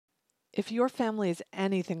If your family is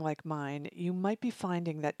anything like mine, you might be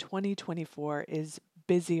finding that 2024 is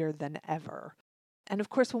busier than ever. And of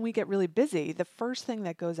course, when we get really busy, the first thing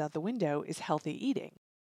that goes out the window is healthy eating.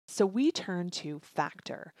 So we turn to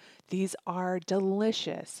Factor. These are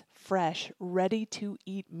delicious, fresh, ready to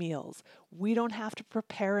eat meals. We don't have to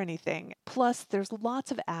prepare anything. Plus, there's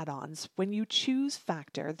lots of add ons. When you choose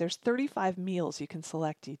Factor, there's 35 meals you can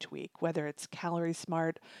select each week, whether it's Calorie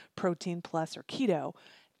Smart, Protein Plus, or Keto.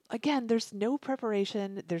 Again, there's no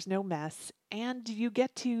preparation, there's no mess, and you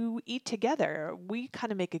get to eat together. We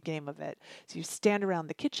kind of make a game of it. So you stand around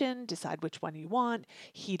the kitchen, decide which one you want,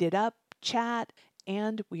 heat it up, chat,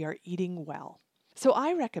 and we are eating well. So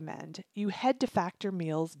I recommend you head to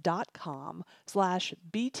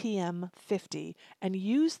factormeals.com/BTM50 and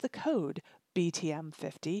use the code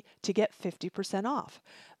BTM50 to get 50% off.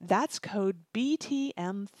 That's code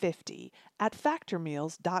BTM50 at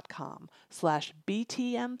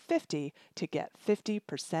factormeals.com/BTM50 to get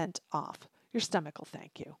 50% off. Your stomach will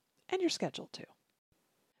thank you, and your schedule too.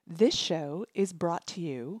 This show is brought to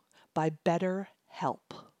you by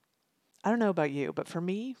BetterHelp. I don't know about you, but for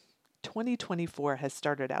me, 2024 has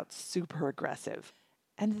started out super aggressive.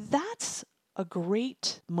 And that's a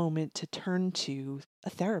great moment to turn to a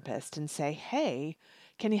therapist and say, hey,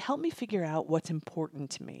 can you help me figure out what's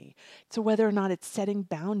important to me? So, whether or not it's setting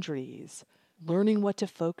boundaries, learning what to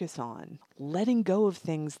focus on, letting go of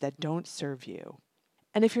things that don't serve you.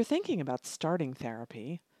 And if you're thinking about starting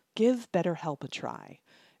therapy, give BetterHelp a try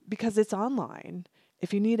because it's online.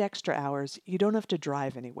 If you need extra hours, you don't have to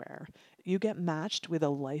drive anywhere. You get matched with a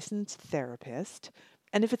licensed therapist,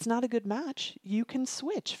 and if it's not a good match, you can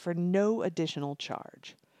switch for no additional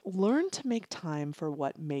charge. Learn to make time for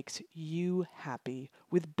what makes you happy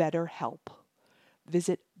with BetterHelp.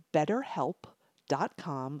 Visit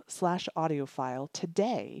betterhelp.com/audiophile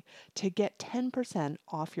today to get 10%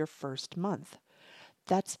 off your first month.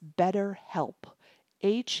 That's BetterHelp,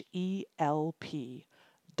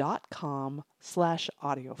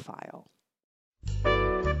 HELP.com/audiophile.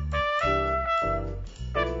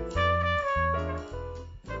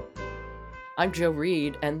 I'm Joe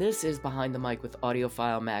Reed, and this is Behind the Mic with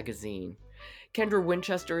Audiophile Magazine. Kendra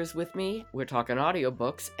Winchester is with me. We're talking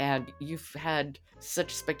audiobooks, and you've had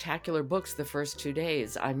such spectacular books the first 2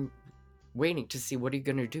 days. I'm waiting to see what are you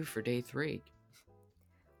going to do for day 3.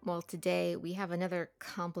 Well, today we have another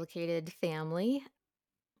complicated family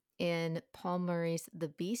in Paul Murray's The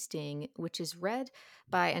Bee Sting, which is read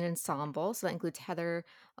by an ensemble. So that includes Heather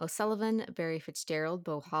O'Sullivan, Barry Fitzgerald,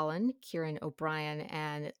 Beau Holland, Ciaran O'Brien,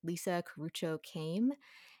 and Lisa Caruccio came.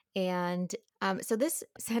 And so this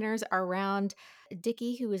centers around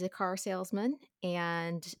Dickie, who is a car salesman,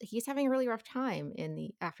 and he's having a really rough time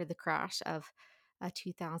after the crash of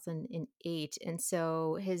 2008. And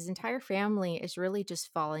so his entire family is really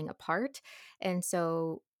just falling apart. And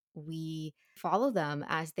so we follow them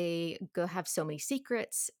as they go have so many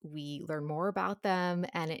secrets. We learn more about them,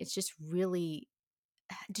 and it's just really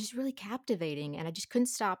captivating. And I just couldn't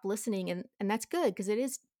stop listening. And that's good because it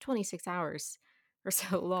is 26 hours or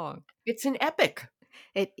so long. It's an epic,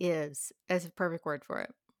 It is. That's a perfect word for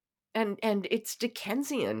it. and it's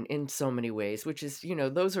Dickensian in so many ways, which is,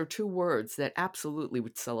 those are 2 words that absolutely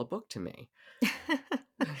would sell a book to me.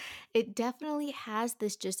 It definitely has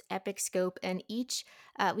this just epic scope, and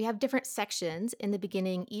we have different sections in the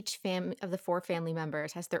beginning. Each of the 4 family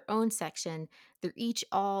members has their own section. They're each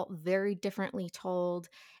all very differently told,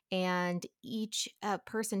 and each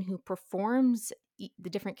person who performs the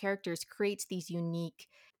different characters creates these unique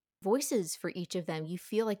voices for each of them. You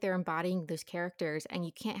feel like they're embodying those characters, and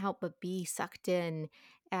you can't help but be sucked in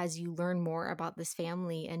as you learn more about this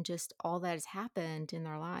family and just all that has happened in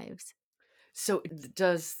their lives. So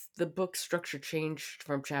does the book structure change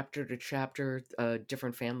from chapter to chapter? A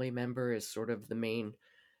different family member is sort of the main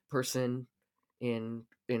person in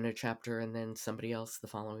a chapter, and then somebody else the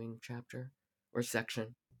following chapter or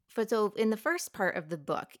section? So in the first part of the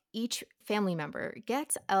book, each family member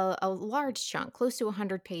gets a large chunk, close to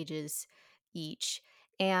 100 pages each.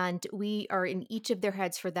 And we are in each of their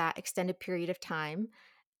heads for that extended period of time.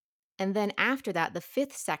 And then after that, the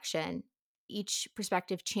fifth section, each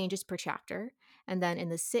perspective changes per chapter. And then in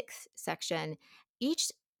the sixth section,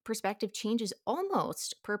 each perspective changes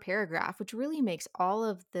almost per paragraph, which really makes all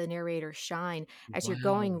of the narrator shine as you're Wow.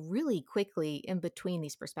 going really quickly in between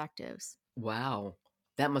these perspectives. Wow.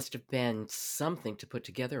 That must have been something to put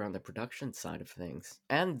together on the production side of things.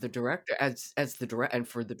 And the director as the direct and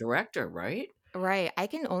for the director, right? Right. I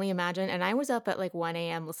can only imagine. And I was up at like 1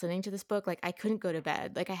 a.m. listening to this book. Like I couldn't go to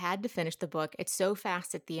bed. Like I had to finish the book. It's so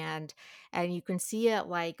fast at the end. And you can see it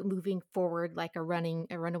like moving forward like a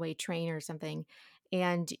runaway train or something.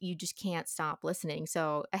 and you just can't stop listening.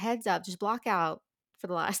 So a heads up, just block out for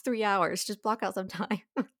the last 3 hours. Just block out some time.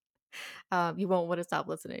 You won't want to stop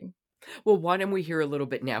listening. Well, why don't we hear a little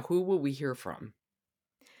bit now? Who will we hear from?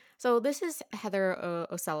 So this is Heather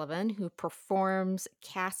O'Sullivan, who performs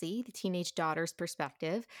Cassie, the teenage daughter's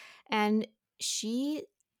perspective, and she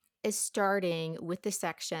is starting with the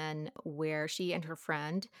section where she and her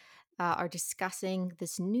friend are discussing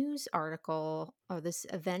this news article or this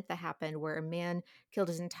event that happened where a man killed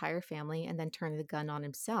his entire family and then turned the gun on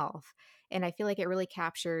himself. And I feel like it really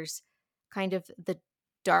captures kind of the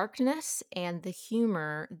darkness and the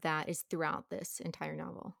humor that is throughout this entire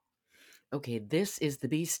novel. Okay, this is The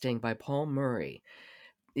Bee Sting by Paul Murray.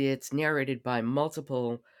 It's narrated by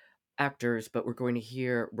multiple actors, but we're going to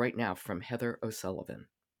hear right now from Heather O'Sullivan.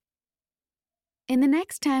 In the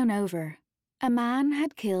next town over, a man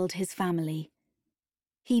had killed his family.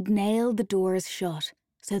 He'd nailed the doors shut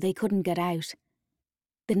so they couldn't get out.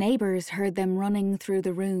 The neighbours heard them running through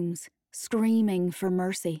the rooms, screaming for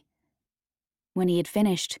mercy. When he had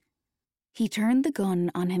finished, he turned the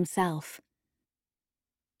gun on himself.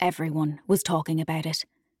 Everyone was talking about it,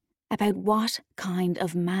 about what kind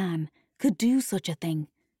of man could do such a thing,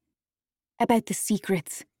 about the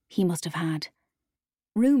secrets he must have had.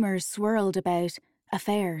 Rumours swirled about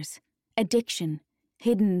affairs, addiction,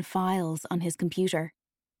 hidden files on his computer.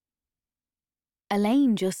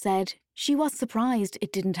 Elaine just said she was surprised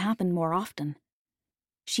it didn't happen more often.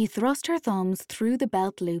 She thrust her thumbs through the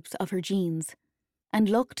belt loops of her jeans and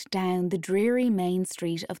looked down the dreary main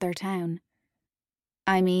street of their town.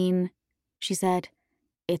 I mean, she said,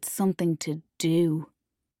 it's something to do.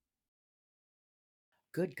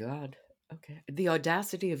 Good God. Okay. The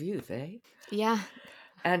audacity of youth, eh? Yeah.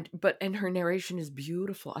 And her narration is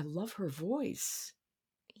beautiful. I love her voice.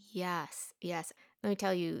 Yes. Let me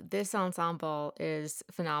tell you, this ensemble is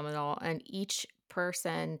phenomenal, and each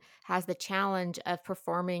person has the challenge of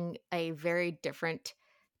performing a very different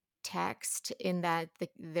text in that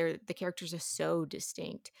the characters are so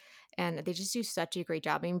distinct, and they just do such a great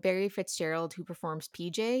job. I mean, Barry Fitzgerald, who performs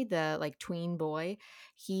PJ, the like tween boy,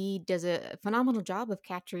 he does a phenomenal job of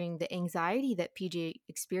capturing the anxiety that PJ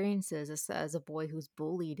experiences as a boy who's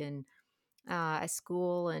bullied and at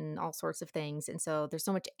school and all sorts of things. And so there's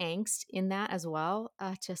so much angst in that as well.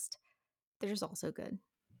 They're just also good.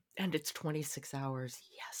 And it's 26 hours.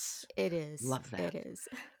 Yes. It is. Love that. It is.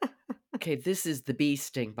 Okay, this is The Bee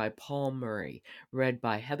Sting by Paul Murray, read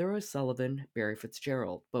by Heather O'Sullivan, Barry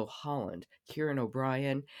Fitzgerald, Beau Holland, Ciaran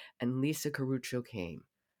O'Brien, and Lisa Caruccio came.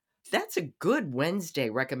 That's a good Wednesday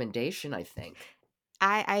recommendation, I think.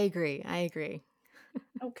 I agree.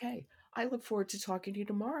 Okay. I look forward to talking to you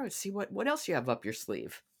tomorrow. See what else you have up your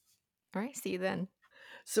sleeve. All right. See you then.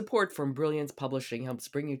 Support from Brilliance Publishing helps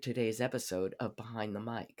bring you today's episode of Behind the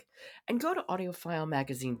Mic. And go to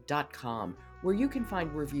audiofilemagazine.com, where you can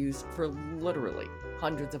find reviews for literally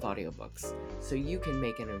hundreds of audiobooks, so you can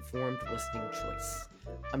make an informed listening choice.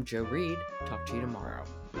 I'm Joe Reed. Talk to you tomorrow.